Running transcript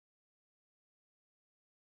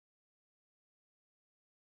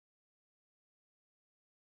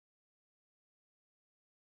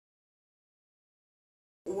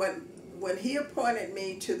when he appointed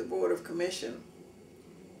me to the Board of Commission,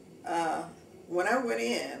 when I went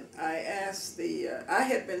in, I asked I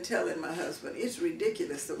had been telling my husband, it's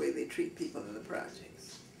ridiculous the way they treat people in the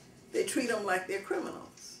projects. They treat them like they're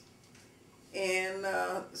criminals. And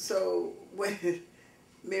so when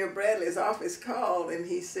Mayor Bradley's office called, and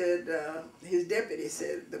he said, his deputy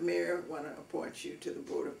said, the mayor want to appoint you to the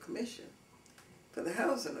Board of Commission for the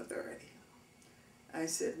Housing Authority. I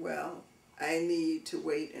said, well, I need to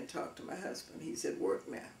wait and talk to my husband. He said, work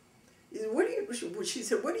now. He said, she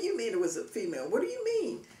said, what do you mean? It was a female. What do you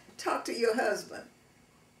mean? Talk to your husband.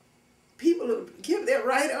 People who give their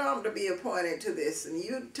right arm to be appointed to this, and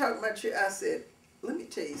you talking about you. I said, let me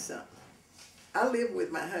tell you something. I live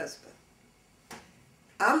with my husband.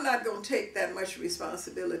 I'm not going to take that much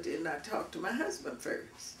responsibility and not talk to my husband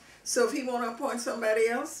first. So if he want to appoint somebody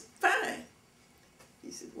else, fine.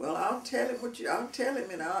 He said, well, I'll tell him I'll tell him,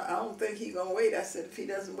 and I don't think he's going to wait. I said, if he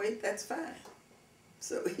doesn't wait, that's fine.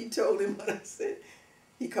 So he told him what I said.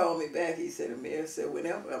 He called me back. He said, the mayor said,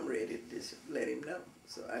 whenever I'm ready, just let him know.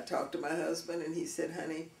 So I talked to my husband, and he said,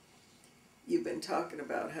 honey, you've been talking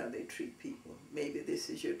about how they treat people. Maybe this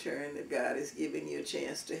is your turn, that God is giving you a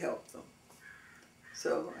chance to help them.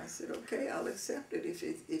 So I said, okay, I'll accept it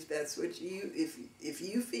if that's what if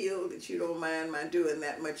you feel that you don't mind my doing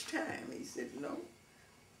that much time. He said, no.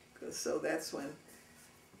 So that's when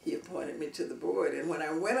he appointed me to the board. And when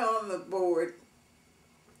I went on the board,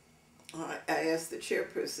 I asked the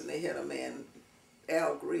chairperson. They had a man,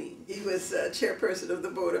 Al Green. He was chairperson of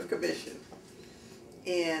the Board of Commission.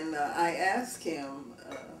 And I asked him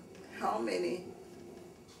how many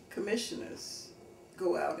commissioners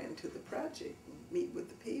go out into the project and meet with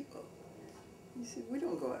the people. He said, we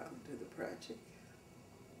don't go out into the project.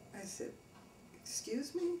 I said,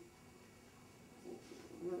 excuse me?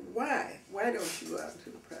 Why? Why don't you go out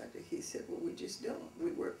into the project? He said, well, we just don't.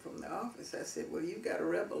 We work from the office. I said, well, you've got a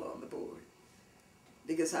rebel on the board,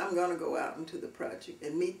 because I'm going to go out into the project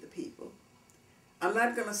and meet the people. I'm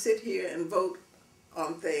not going to sit here and vote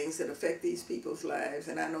on things that affect these people's lives,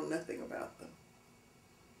 and I know nothing about them.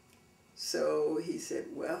 So he said,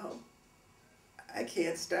 well, I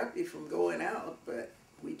can't stop you from going out, but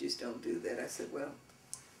we just don't do that. I said, well,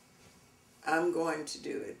 I'm going to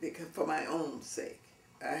do it because for my own sake.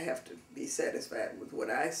 I have to be satisfied with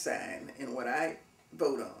what I sign and what I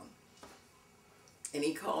vote on. And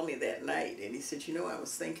he called me that night, and he said, you know, I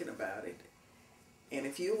was thinking about it. And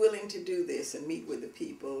if you're willing to do this and meet with the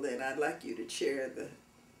people, then I'd like you to chair the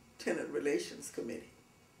Tenant Relations Committee.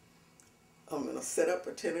 I'm going to set up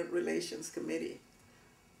a Tenant Relations Committee.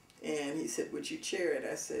 And he said, would you chair it?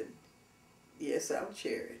 I said, yes, I'll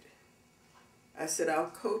chair it. I said,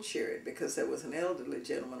 I'll co-chair it because there was an elderly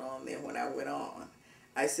gentleman on there when I went on.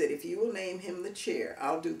 I said, if you will name him the chair,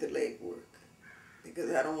 I'll do the legwork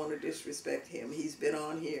because I don't want to disrespect him. He's been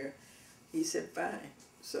on here. He said, fine.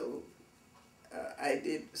 So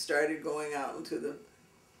I started going out into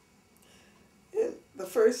the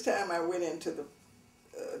first time I went into the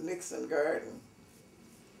Nixon Garden,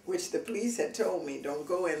 which the police had told me, don't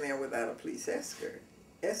go in there without a police escort.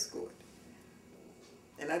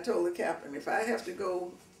 And I told the captain, if I have to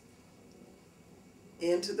go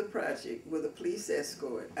into the project with a police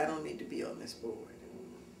escort, I don't need to be on this board.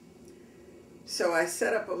 So I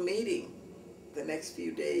set up a meeting the next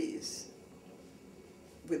few days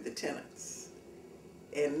with the tenants.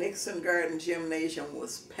 And Nixon Garden Gymnasium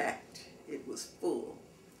was packed. It was full.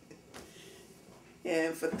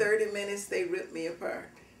 And for 30 minutes, they ripped me apart.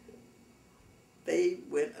 They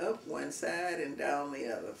went up one side and down the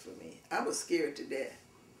other for me. I was scared to death.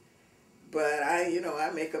 But I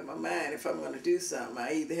make up my mind if I'm going to do something,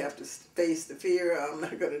 I either have to face the fear or I'm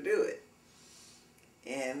not going to do it.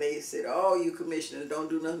 And they said, oh, you commissioners don't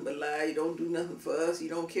do nothing but lie. You don't do nothing for us. You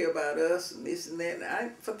don't care about us and this and that.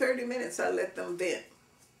 And for 30 minutes, I let them vent.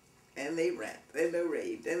 And they ranted and they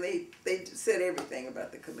raved. And they said everything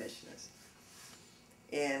about the commissioners.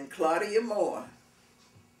 And Claudia Moore,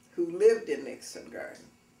 who lived in Nixon Garden,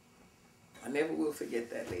 I never will forget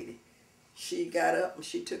that lady. She got up and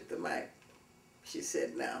she took the mic. She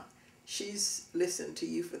said, now, she's listened to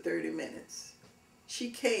you for 30 minutes. She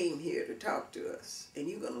came here to talk to us, and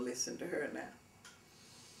you're going to listen to her now.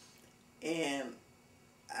 And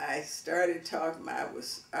I started talking. I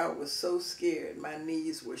was so scared. My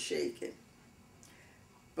knees were shaking.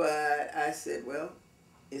 But I said, well,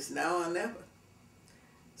 it's now or never.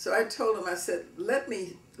 So I told him, I said, let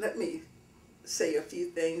me say a few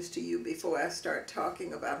things to you before I start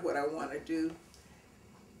talking about what I want to do.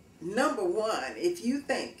 Number one, if you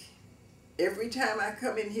think every time I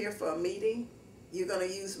come in here for a meeting, you're going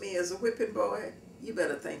to use me as a whipping boy, you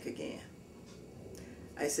better think again.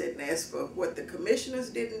 I said, and as for what the commissioners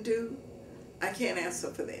didn't do, I can't answer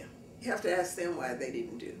for them. You have to ask them why they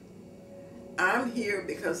didn't do. I'm here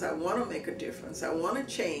because I want to make a difference. I want to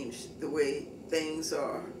change the way things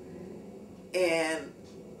are. And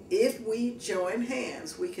if we join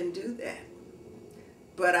hands, we can do that.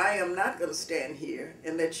 But I am not going to stand here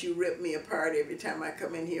and let you rip me apart every time I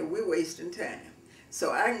come in here. We're wasting time.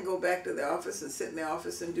 So I can go back to the office and sit in the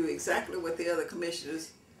office and do exactly what the other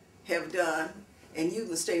commissioners have done, and you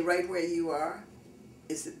can stay right where you are.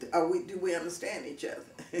 Do we understand each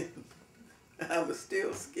other? I was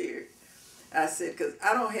still scared. I said, because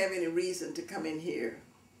I don't have any reason to come in here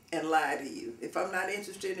and lie to you. If I'm not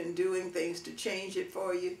interested in doing things to change it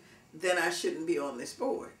for you, then I shouldn't be on this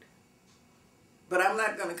board. But I'm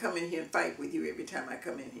not going to come in here and fight with you every time I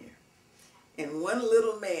come in here. And one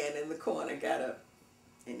little man in the corner got up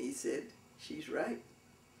and he said, she's right.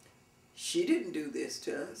 She didn't do this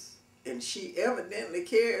to us. And she evidently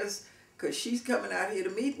cares because she's coming out here to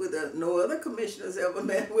meet with us. No other commissioners ever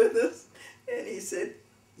met with us. And he said,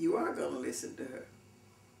 you are going to listen to her.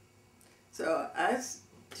 So I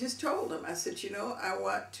just told him, I said, you know,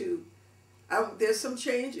 there's some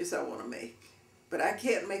changes I want to make, but I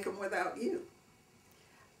can't make them without you.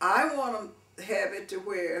 I want to have it to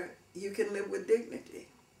where you can live with dignity.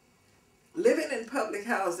 Living in public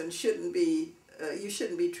housing shouldn't be, you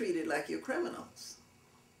shouldn't be treated like you're criminals.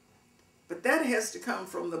 But that has to come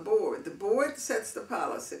from the board. The board sets the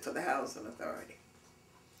policy for the housing authority.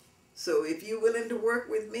 So if you're willing to work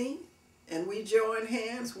with me and we join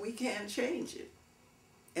hands, we can change it.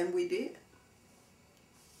 And we did.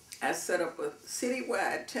 I set up a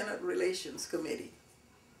citywide Tenant Relations Committee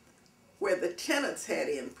where the tenants had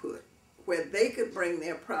input, where they could bring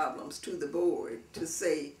their problems to the board to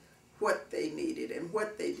say what they needed and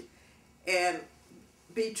what they did, and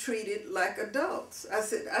be treated like adults.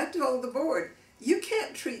 I told the board, you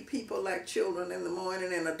can't treat people like children in the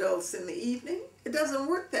morning and adults in the evening. It doesn't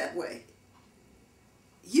work that way.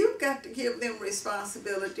 You've got to give them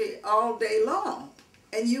responsibility all day long,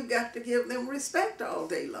 and you've got to give them respect all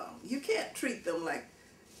day long. You can't treat them like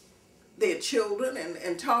they're children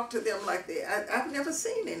and talk to them like I've never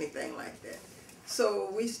seen anything like that.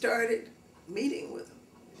 So we started meeting with them,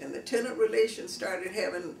 and the tenant relations started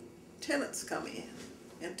having tenants come in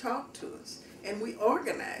and talk to us. And we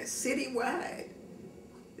organized citywide.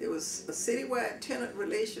 There was a citywide Tenant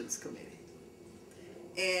Relations Committee.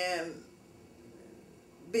 And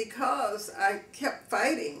because I kept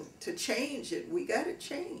fighting to change it, we got it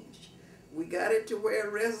changed. We got it to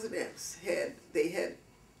where residents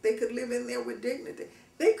they could live in there with dignity.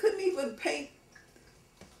 They couldn't even paint,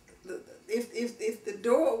 if the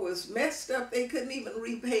door was messed up, they couldn't even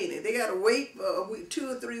repaint it. They got to wait for 2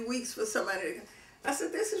 or 3 weeks for somebody to come. I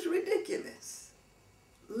said, this is ridiculous.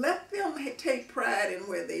 Let them take pride in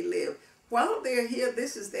where they live. While they're here,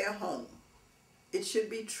 this is their home. It should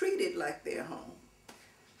be treated like their home.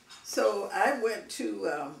 So I went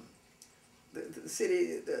to the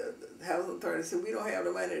city, the housing authority said, we don't have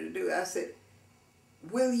the money to do it. I said,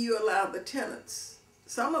 will you allow the tenants?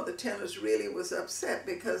 Some of the tenants really was upset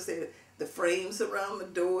because the frames around the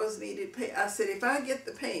doors needed paint. I said, if I get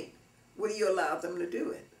the paint, will you allow them to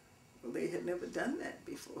do it? Well, they had never done that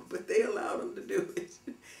before, but they allowed them to do it.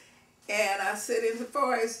 And I said, as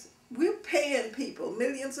far as we're paying people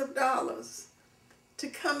millions of dollars to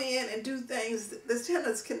come in and do things that the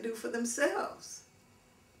tenants can do for themselves.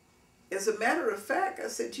 As a matter of fact, I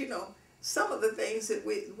said, you know, some of the things that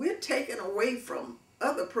we're taking away from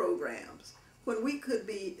other programs when we could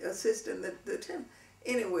be assisting the tenant.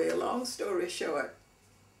 Anyway, a long story short,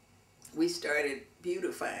 we started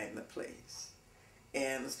beautifying the place.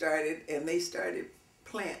 And they started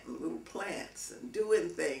planting little plants and doing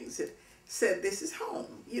things that said this is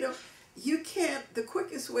home. You know, you can't, the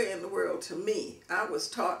quickest way in the world to me, I was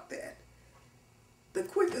taught that, the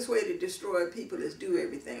quickest way to destroy people is do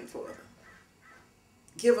everything for them.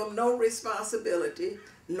 Give them no responsibility,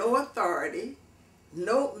 no authority,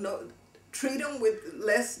 treat them with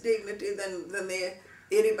less dignity than they're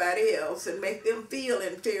anybody else and make them feel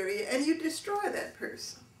inferior, and you destroy that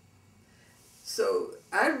person. So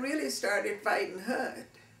I really started fighting HUD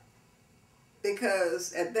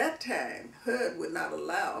because at that time, HUD would not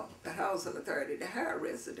allow the housing authority to hire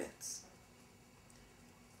residents.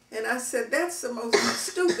 And I said, that's the most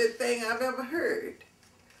stupid thing I've ever heard.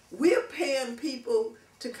 We're paying people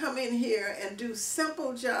to come in here and do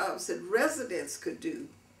simple jobs that residents could do.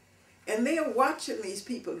 And they're watching these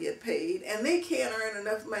people get paid, and they can't earn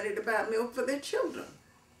enough money to buy milk for their children.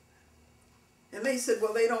 And they said,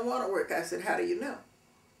 well, they don't want to work. I said, how do you know?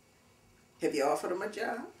 Have you offered them a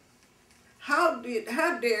job? how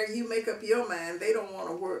dare you make up your mind they don't want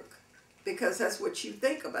to work because that's what you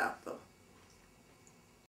think about them?